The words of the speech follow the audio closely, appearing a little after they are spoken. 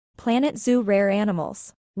Planet Zoo rare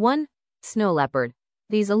animals. 1. Snow leopard.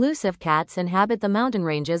 These elusive cats inhabit the mountain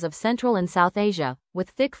ranges of Central and South Asia,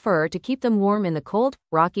 with thick fur to keep them warm in the cold,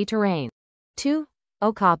 rocky terrain. 2.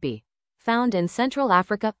 Okapi. Found in Central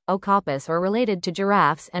Africa, okapis are related to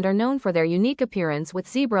giraffes and are known for their unique appearance with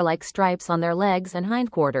zebra-like stripes on their legs and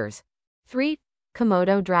hindquarters. 3.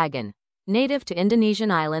 Komodo dragon. Native to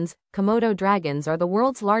Indonesian islands, Komodo dragons are the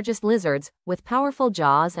world's largest lizards, with powerful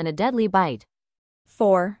jaws and a deadly bite.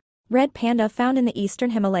 4. Red panda. Found in the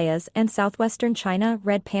eastern Himalayas and southwestern China,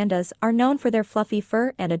 red pandas are known for their fluffy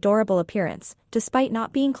fur and adorable appearance, despite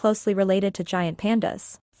not being closely related to giant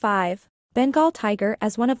pandas. 5. Bengal tiger.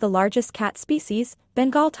 As one of the largest cat species,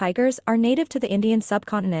 Bengal tigers are native to the Indian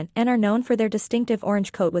subcontinent and are known for their distinctive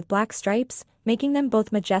orange coat with black stripes, making them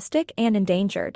both majestic and endangered.